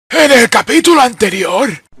en el capítulo anterior.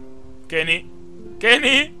 Kenny.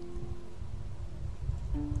 Kenny.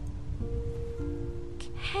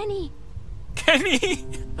 Kenny. Kenny.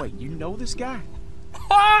 Wait, you know this guy?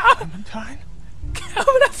 ¡Ah! Clementine?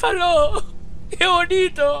 ¡Abrázalo! ¡Qué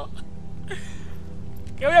bonito!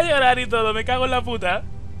 Que voy a llorar y todo, me cago en la puta.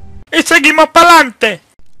 ¡Y seguimos para adelante!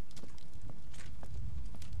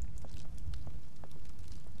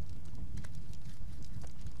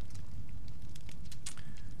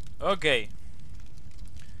 Ok.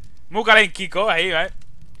 Muy calentico, ahí, ¿vale?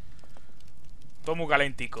 Todo muy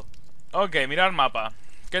calentico. Ok, mira el mapa.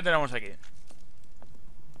 ¿Qué tenemos aquí?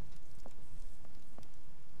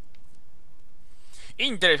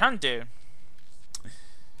 Interesante.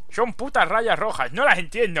 Son putas rayas rojas, no las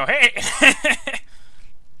entiendo, ¿eh?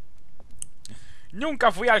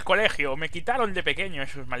 Nunca fui al colegio, me quitaron de pequeño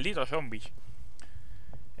esos malditos zombies.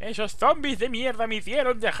 Esos zombies de mierda me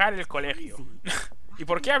hicieron dejar el colegio. ¿Y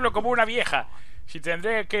por qué hablo como una vieja? Si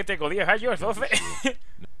tendré, que tengo 10 años, 12.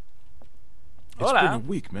 Hola. It's been a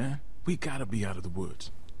week, man. We gotta be out of the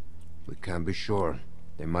woods. We can't be sure.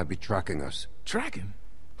 They might be tracking us. Tracking?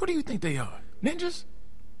 Who do you think they are? Ninjas?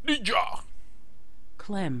 Ninja.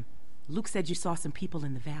 Clem, Luke said you saw some people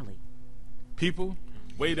in the valley. People?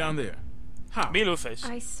 Way down there. How? Vi luces.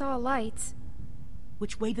 I saw lights.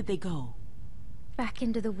 Which way did they go? Back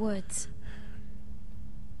into the woods.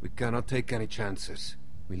 We cannot take any chances.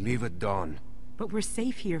 We leave at dawn. But we're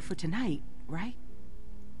safe here for tonight, right?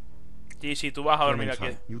 Sí, sí, tú vas a dormir aquí.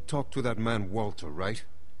 Clementine, you talked to that man Walter, right?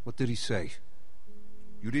 What did he say?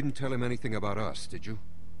 You didn't tell him anything about us, did you?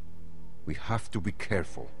 We have to be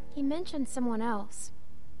careful. He mentioned someone else.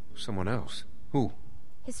 Someone else? Who?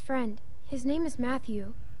 His friend. His name is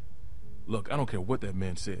Matthew. Look, I don't care what that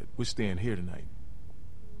man said. We're staying here tonight.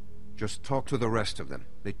 Just talk to the rest of them.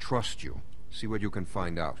 They trust you. See what you can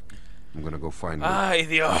find out. I'm gonna go find Luke. Ay,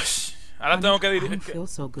 Dios. Ahora tengo que I don't feel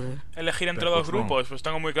so good. elegir entre What's dos grupos. Pues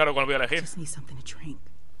tengo muy claro cuál voy a elegir. Just need something to drink.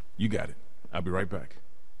 You got it. I'll be right back.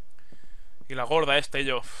 Y la gorda esta y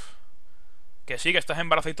yo. Que sí, que estás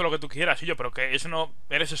embarazada y todo lo que tú quieras. Y yo, pero que eso no...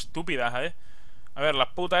 Eres estúpida, ¿sabes? A ver,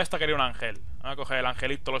 la puta esta quería un ángel. Voy a coger el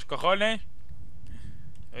angelito los cojones.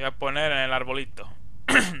 Lo voy a poner en el arbolito.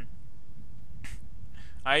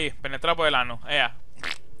 Ahí, penetrado por el ano. Ea.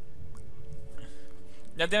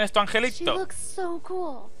 ¿Ya tienes tu She angelito? looks so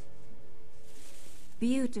cool.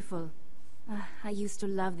 Beautiful. I used to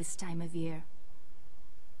love this time of year.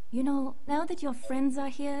 You know, now that your friends are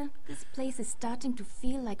here, this place is starting to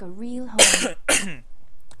feel like a real home.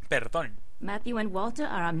 Perdón. Matthew and Walter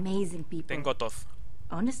are amazing people. Tengo tos.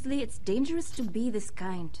 Honestly, it's dangerous to be this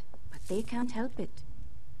kind, but they can't help it.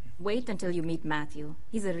 Wait until you meet Matthew.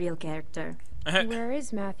 He's a real character. Where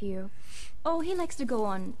is Matthew? Oh, he likes to go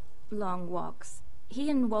on long walks. He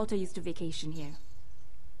and Walter used to vacation here.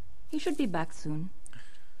 He should be back soon.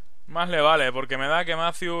 Más le vale, porque me da que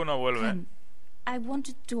Matthew no vuelve. I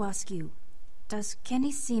wanted to ask you, does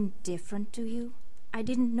Kenny seem different to you? I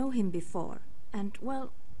didn't know him before, and,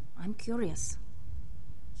 well, I'm curious.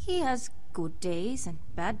 He has good days and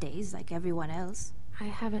bad days like everyone else. I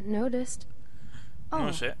haven't noticed. No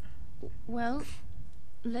Oh, sé. well,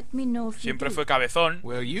 let me know if you Siempre do. fue cabezón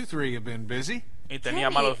Well, you three have been busy. y tenía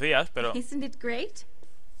Kenny, malos días, pero... Isn't it great?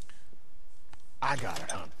 I got it,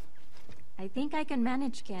 hon. I think I can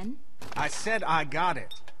manage, Ken. I said I got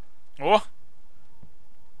it. ¡Oh!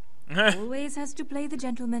 Always has to play the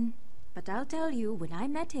gentleman. But I'll tell you, when I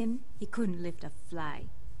met him, he couldn't lift a fly.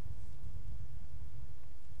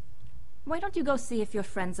 Why don't you go see if your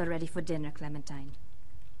friends are ready for dinner, Clementine?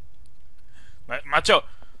 Macho,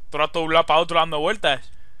 tú eras todo un lado para otro dando vueltas.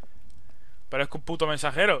 Pero es que un puto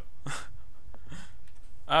mensajero.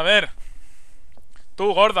 A ver.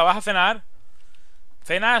 Tú, gorda, ¿vas a cenar?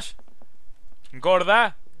 ¿Cenas?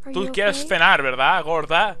 Gorda. Are Tú you quieres okay? cenar, ¿verdad,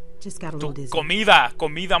 gorda? Just got a Tú, little dizzy.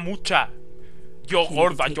 comida mucha. Yo Can't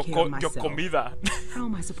gorda, take yo care of myself. comida. How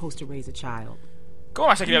am I supposed to raise a child? ¿Cómo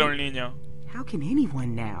vas a criar un niño? How can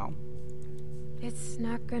anyone now? It's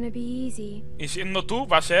not gonna be easy. Y siendo tú,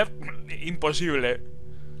 va a ser imposible.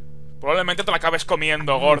 Probablemente te la acabes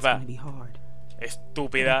comiendo, I know it's gorda. gonna be hard. But at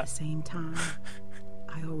Estúpida. the same time,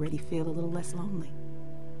 I already feel a little less lonely.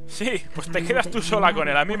 Sí, pues te quedas tú sola con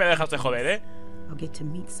él. A mí me dejas de joder, ¿eh? I'll get to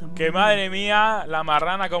meet someone. Que madre mía, la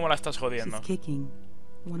marrana, cómo la estás She's jodiendo. kicking.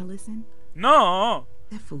 Wanna listen? ¡No!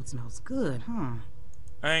 That food smells good, huh?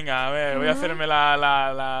 Venga, a ver, voy a hacerme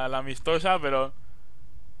la amistosa, pero...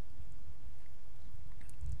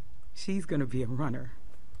 She's gonna be a runner.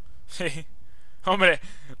 Sí. Hombre,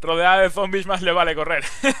 rodeada de zombies más le vale correr.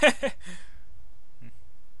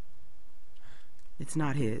 It's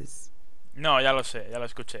not his. No, ya lo sé, ya lo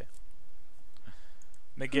escuché.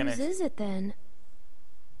 ¿De quién Whose es? is it then?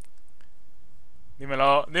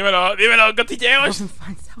 Dímelo, dímelo, dímelo, cotilleos.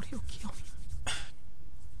 finds out, he'll kill me.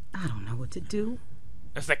 I don't know what to do.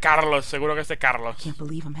 Es de Carlos, seguro que es de Carlos. Can't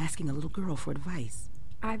believe I'm asking a little girl for advice.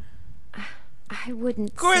 I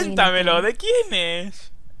wouldn't say Cuéntamelo, anything. ¿de quién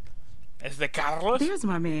es? ¿Es de Carlos? There's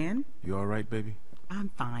my man. You all right, baby? I'm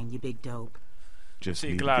fine, you big dope. Just Sí,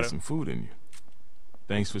 need to claro. get some food in you.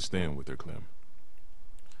 Thanks for staying with her, Clem.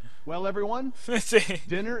 Well, everyone, Sí.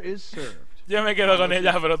 dinner is served. Yo me quedo con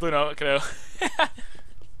ella, pero tú no, creo.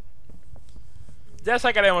 Ya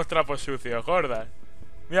sacaremos trapos sucios, gorda.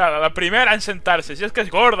 Mira, la primera en sentarse. Si es que es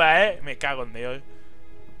gorda, me cago en Dios.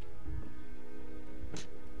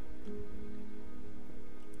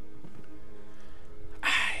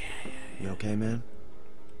 You okay, man?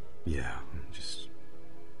 Yeah, just...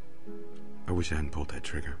 I wish I hadn't pulled that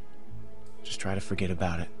trigger. Just try to forget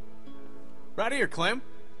about it. Right here, Clem.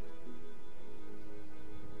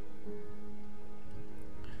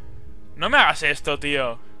 No me hagas esto,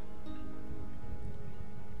 tío.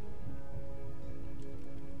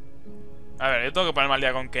 A ver, yo tengo que ponerme al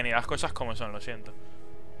día con Kenny. Las cosas como son, lo siento.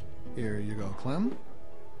 Here you go, Clem.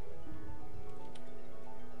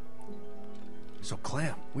 So,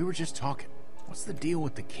 Clem, we were just talking. What's the deal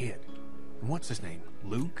with the kid? And what's his name?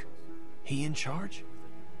 Luke? He in charge?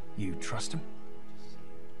 You trust him?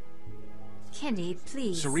 Kenny,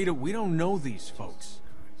 please. Sarita, we don't know these folks.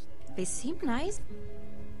 They seem nice.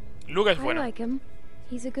 Luke es I bueno. like him.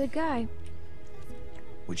 He's a good guy.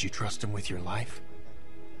 Would you trust him with your life?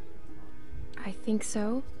 I think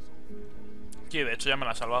so. Sí, de hecho ya me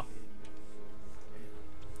la ha salvado.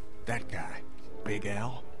 That guy, Big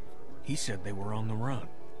Al, he said they were on the run.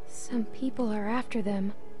 Some people are after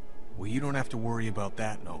them. Well, you don't have to worry about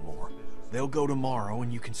that no more. They'll go tomorrow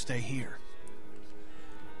and you can stay here.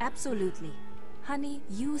 Absolutely. Honey,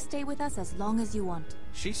 you stay with us as long as you want.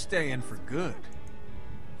 She's staying for good.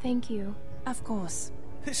 Thank you. Of course.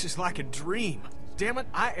 This is like a dream. Damn it,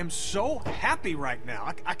 I am so happy right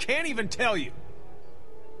now. I can't even tell you.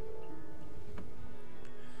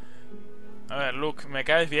 A ver, Luke, me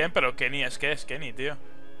caes bien, pero Kenny es que es Kenny, tío.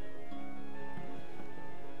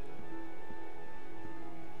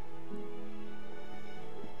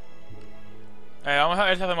 Vamos a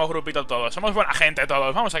ver si hacemos grupito todos. Somos buena gente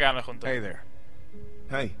todos. Vamos a quedarnos juntos. Hey there.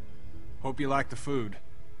 Hey. Hope you like the food.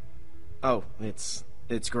 Oh, it's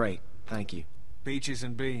great. Thank you. Peaches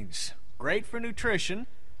and beans. Great for nutrition.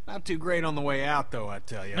 Not too great on the way out, though, I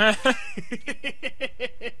tell you.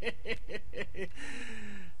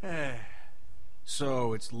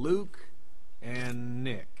 So, it's Luke and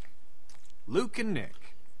Nick. Luke and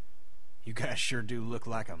Nick. You guys sure do look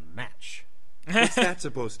like a match. What's that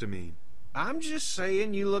supposed to mean? I'm just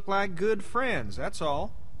saying you look like good friends, that's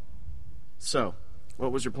all. So,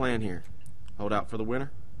 what was your plan here? Hold out for the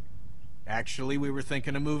winter? Actually, we were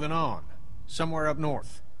thinking of moving on. Somewhere up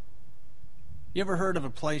north. You ever heard of a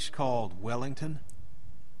place called Wellington?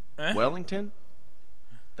 Wellington?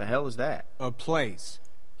 The hell is that? A place.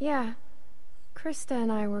 Yeah. Krista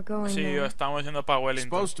and I were going Sí, there. estamos yendo para Wellington.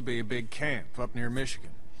 Supposed to be a big camp up near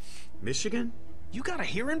Michigan. Michigan? You got a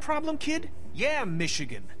hearing problem, kid? Yeah,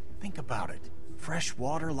 Michigan. Think about it. Fresh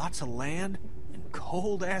water, lots of land, and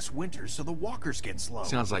cold-ass winters so the walkers get slow.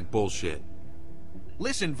 Sounds like bullshit.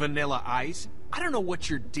 Listen, Vanilla Ice, I don't know what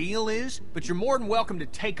your deal is, but you're more than welcome to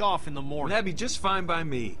take off in the morning. That'd be just fine by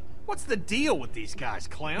me. What's the deal with these guys,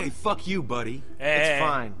 Clem? Hey, fuck you, buddy. It's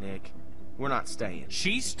fine, Nick. We're not staying.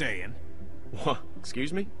 She's staying. What?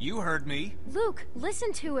 Excuse me? You heard me. Luke,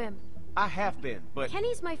 listen to him. I have been, but...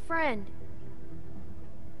 Kenny's my friend.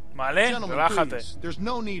 Vale, Gentlemen, relájate. please, there's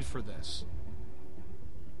no need for this.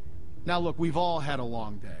 Now look, we've all had a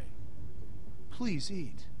long day. Please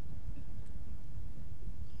eat.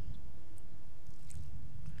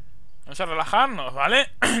 Vamos a relajarnos, ¿vale?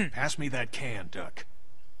 Pass me that can, Duck.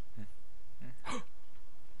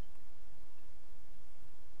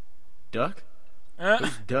 Duck?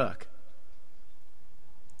 Who's Duck?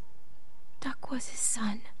 Duck was his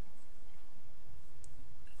son.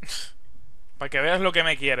 Para que veas lo que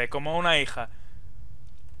me quiere, como una hija.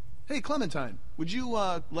 Hey, Clementine, would you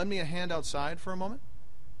lend me a hand outside for a moment?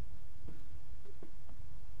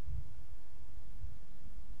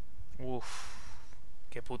 Uff.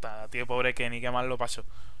 Qué putada, tío, pobre Kenny, qué mal lo pasó.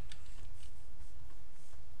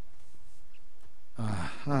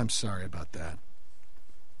 I'm sorry about that.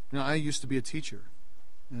 You know, I used to be a teacher,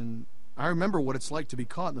 and I remember what it's like to be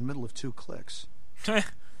caught in the middle of two cliques.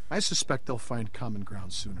 I suspect they'll find common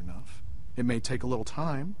ground soon enough. It may take a little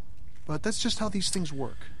time, but that's just how these things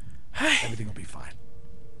work. Everything will be fine.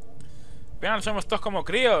 Vean, somos todos como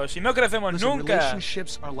críos y no crecemos Listen, nunca.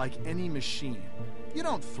 relationships are like any machine. You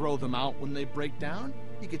don't throw them out when they break down.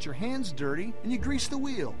 You get your hands dirty and you grease the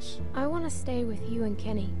wheels. I want to stay with you and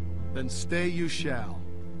Kenny. Then stay you shall.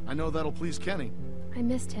 I know that'll please Kenny. I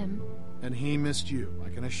missed him. And he missed you, I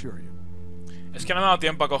can assure you. Es que no me ha dado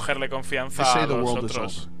tiempo a cogerle confianza a los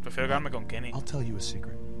otros. Prefiero quedarme con Kenny. I'll tell you a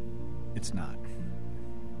secret. It's not.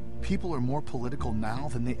 People are more political now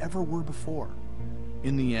than they ever were before.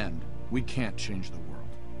 In the end, we can't change the world.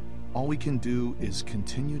 All we can do is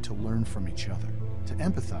continue to learn from each other, to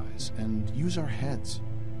empathize, and use our heads.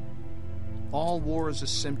 All war is a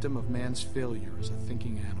symptom of man's failure as a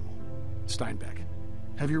thinking animal. Steinbeck.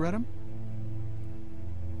 Have you read him?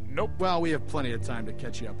 Nope. Well, we have plenty of time to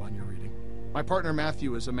catch you up on your reading. My partner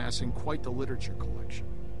Matthew is amassing quite the literature collection.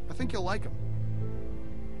 I think you'll like him.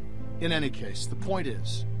 In any case, the point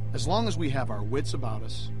is, as long as we have our wits about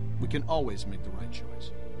us, we can always make the right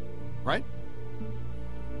choice. Right?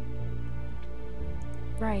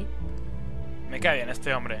 Right. Me cae bien este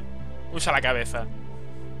hombre. Usa la cabeza.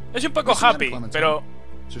 Es un poco happy, pero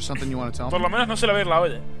Is there something you want to tell me? por lo menos no se le va a ir la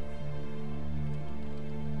olla.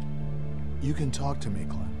 You can talk to me,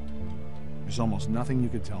 Clem. There's almost nothing you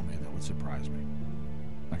could tell me that would surprise me.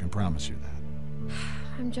 I can promise you that.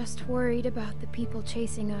 I'm just worried about the people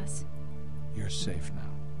chasing us. You're safe now.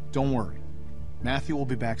 Don't worry. Matthew will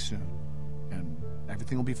be back soon, and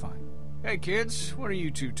everything will be fine. Hey, kids, what are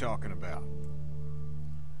you two talking about?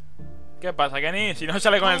 ¿Qué pasa, Kenny? Si no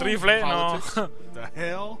sale con el rifle, no. The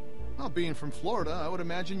hell? Well, being from Florida, I would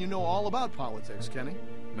imagine you know all about politics, Kenny.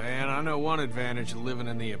 Man, I know one advantage of living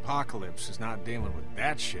in the apocalypse is not dealing with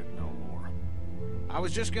that shit no more. I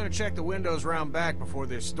was just gonna check the windows round back before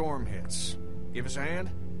this storm hits. Give us a hand?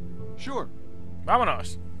 Sure.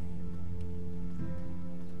 Vámonos.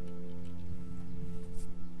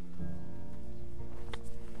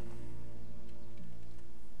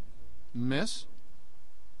 Miss?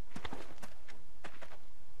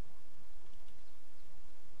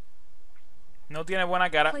 No tiene buena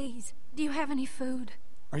cara. Please, do you have any food?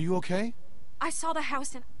 Are you okay? I saw the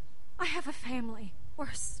house and I have a family.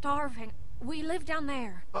 We're starving. We live down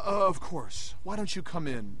there. Of course. Why don't you come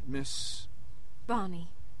in, Miss... Bonnie.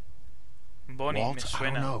 Bonnie, Walt, me I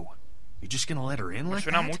suena. don't know. You're just gonna let her in Me like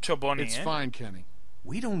suena that? mucho Bonnie, It's fine, Kenny.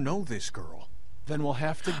 We don't know this girl. Then we'll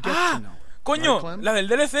have to get to know her. ¡Coño! Right, Clem? La del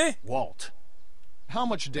DLC. Walt. How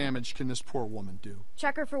much damage can this poor woman do?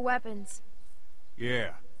 Check her for weapons.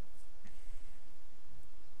 Yeah.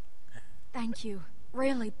 Thank you.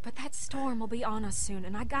 Really, but that storm will be on us soon,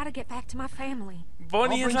 and I gotta get back to my family.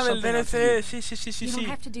 Bonnie I'll es la del bring something DLC. up Sí, sí, sí, sí, You don't sí.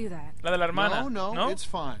 have to do that. La de la hermana. No, it's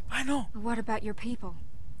fine. Ah, no. What about your people?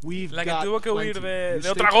 We've La que got tuvo que huir plenty. de You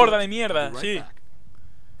stay otra put. gorda de mierda, Be right sí. back.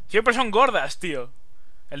 Siempre son gordas, tío.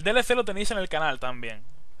 El DLC lo tenéis en el canal también,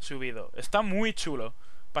 subido. Está muy chulo.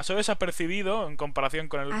 Pasó desapercibido en comparación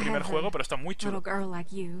con el I primer have juego, a pero está muy little chulo. girl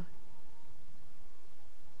like you.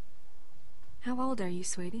 How old are you,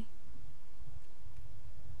 sweetie?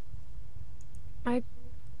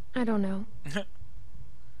 I don't know.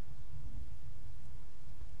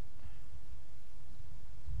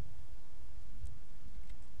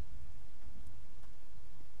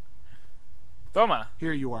 Toma.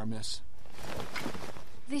 Here you are, miss.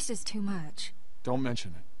 This is too much. Don't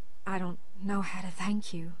mention it. I don't know how to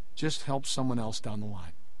thank you. Just help someone else down the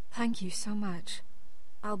line. Thank you so much.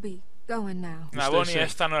 I'll be going now. La Stay Bonnie safe.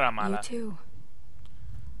 esta no era You mala. too.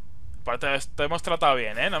 Aparte, te hemos tratado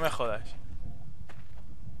bien, ¿eh? No me jodas.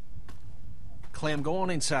 Clem, go on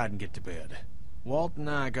inside and get to bed. Walt and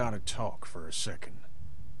I gotta talk for a second.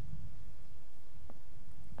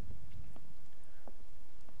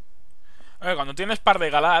 Oye, cuando tienes par de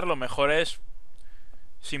galar, lo mejor es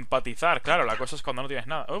simpatizar. Claro, la cosa es cuando no tienes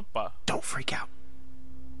nada. Opa. Don't freak out.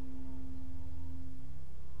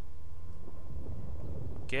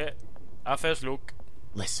 ¿Qué haces, Luke?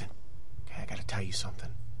 Listen, okay, I gotta tell you something.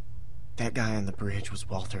 That guy on the bridge was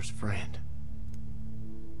Walter's friend.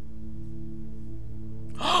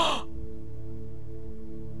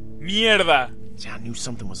 ¡Mierda! See, I knew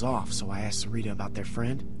something was off, so I asked Sarita about their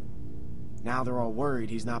friend. Now they're all worried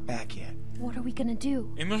he's not back yet. What are we gonna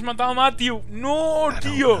do? Hemos matado a Matthew. ¡No, I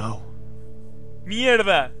don't tío! know.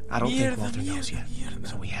 ¡Mierda! I don't ¡Mierda, think Walter knows mierda, yet. mierda!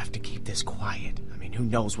 So we have to keep this quiet. I mean, who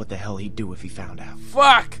knows what the hell he'd do if he found out.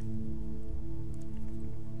 ¡Fuck!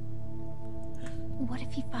 What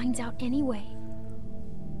if he finds out anyway?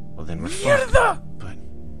 Well, then we're fucked. ¡Mierda! But,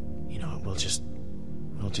 you know, we'll just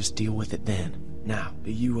deal with it then. Now,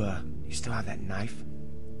 do you still have that knife?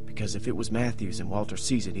 Because if it was Matthews and Walter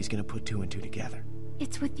sees it, he's gonna put two and two together.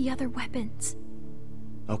 It's with the other weapons.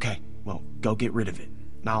 Okay, well, go get rid of it.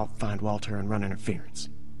 I'll find Walter and run interference.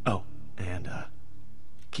 Oh, and,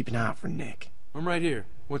 keep an eye out for Nick. I'm right here.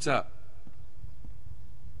 What's up?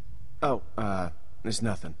 Oh, it's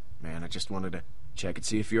nothing, man. I just wanted to check and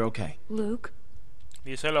see if you're okay. Luke?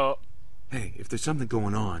 Díselo. Hey, if there's something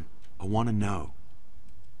going on, I want to know.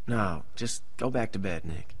 No, just go back to bed,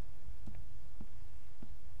 Nick.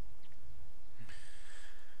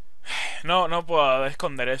 No puedo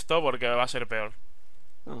esconder esto porque va a ser peor.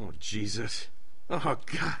 Oh, Jesus. Oh,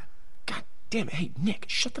 God. God damn it. Hey, Nick,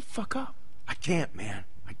 shut the fuck up. I can't, man.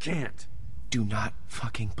 I can't. Do not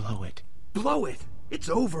fucking blow it. Blow it. It's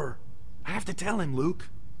over. I have to tell him, Luke.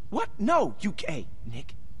 What? No, hey,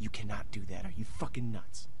 Nick, you cannot do that. Are you fucking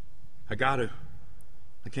nuts? I gotta.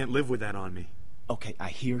 I can't live with that on me. Okay, I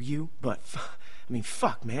hear you, but, I mean,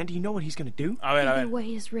 fuck, man. Do you know what he's gonna do? Either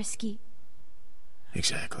way is risky.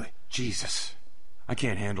 Exactly. Jesus. I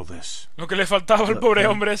can't handle this. Lo que le faltaba al pobre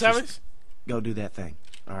hombre, ¿sabes? Just go do that thing,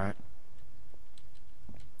 alright?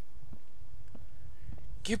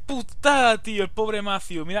 Qué putada, tío, el pobre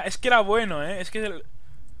Matthew. Mira, es que era bueno, es que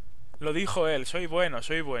lo dijo él. Soy bueno,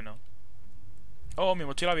 soy bueno. Oh, mi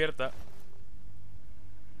mochila abierta.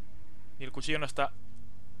 Y el cuchillo no está.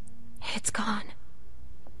 It's gone.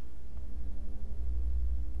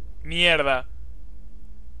 Mierda.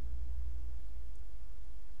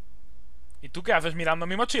 ¿Y tú qué haces mirando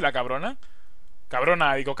mi mochila, cabrona?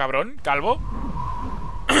 Cabrona, digo, cabrón, calvo.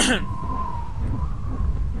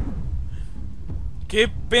 Qué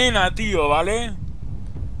pena, tío, ¿vale?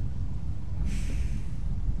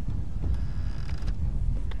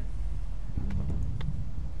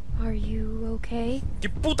 Are you okay? ¡Qué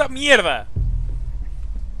puta mierda!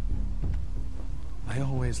 I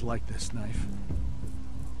always liked this knife.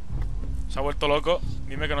 Se ha vuelto loco.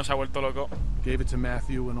 Dime que no se ha vuelto loco. Gave it to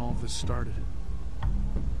Matthew when all this started.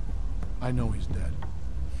 I know he's dead.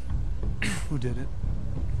 Who did it?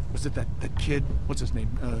 Was it that kid? What's his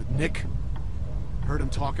name? Nick? Heard him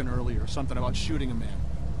talking earlier. Something about shooting a man.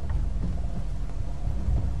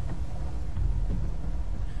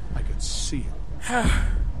 I could see it.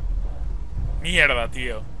 Mierda,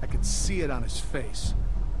 tío. I could see it on his face.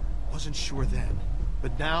 Wasn't sure then.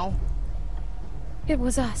 But now... It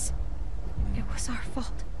was us. It was our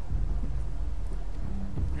fault.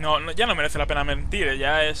 No, ya no merece la pena mentir,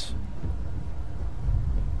 ya es...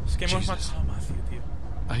 Es que hemos matado a Matthew, tío.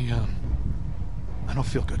 I don't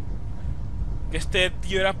feel good. Que este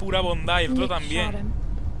tío era pura bondad y el otro también.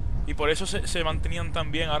 Y por eso se mantenían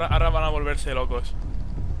tan bien. Ahora van a volverse locos.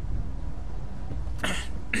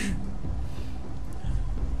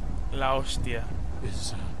 La hostia.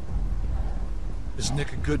 Is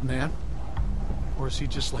Nick a good man? Or is he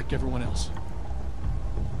just like everyone else?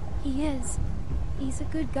 He is. He's a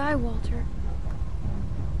good guy, Walter.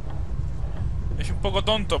 Es un poco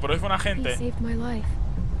tonto, pero es buena gente. He saved my life.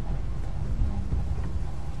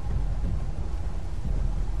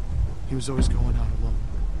 He was always going out alone.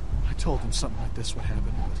 I told him something like this would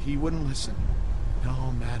happen, but he wouldn't listen.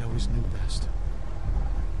 No, Matt always knew best.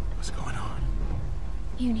 What's going on?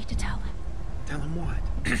 You need to tell him. Tell him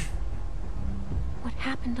what? What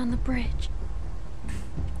happened on the bridge.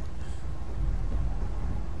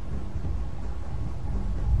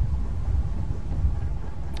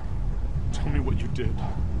 Tell me what you did.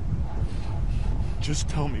 Just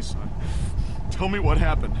tell me, son. Tell me what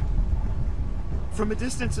happened. From a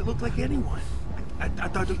distance, it looked like anyone. I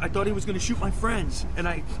thought he was going to shoot my friends, and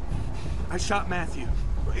I shot Matthew.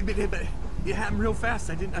 But it happened real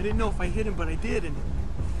fast. I didn't know if I hit him, but I did, and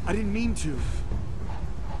I didn't mean to.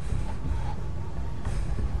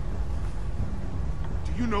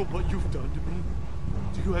 Do you know what you've done to me?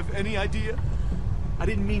 Do you have any idea? I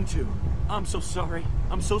didn't mean to. I'm so sorry.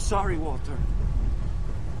 I'm so sorry, Walter.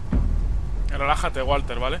 Relájate,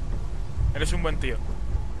 Walter, ¿vale? Eres un buen tío.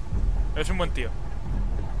 Eres un buen tío.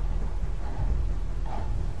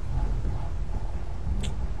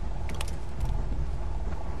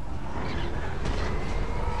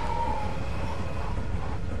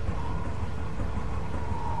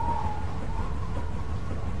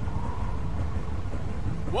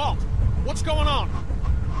 Walt, what's going on?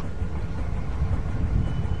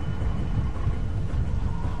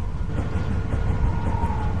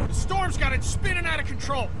 The storm's got it spinning out of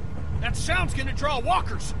control. That sound's gonna draw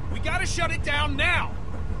walkers. We gotta shut it down now.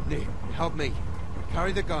 Nick, help me.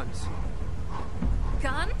 Carry the guns.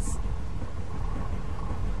 Guns?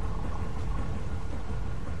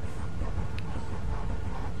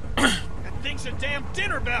 That thing's a damn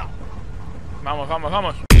dinner bell. Vamos, vamos,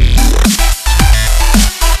 vamos.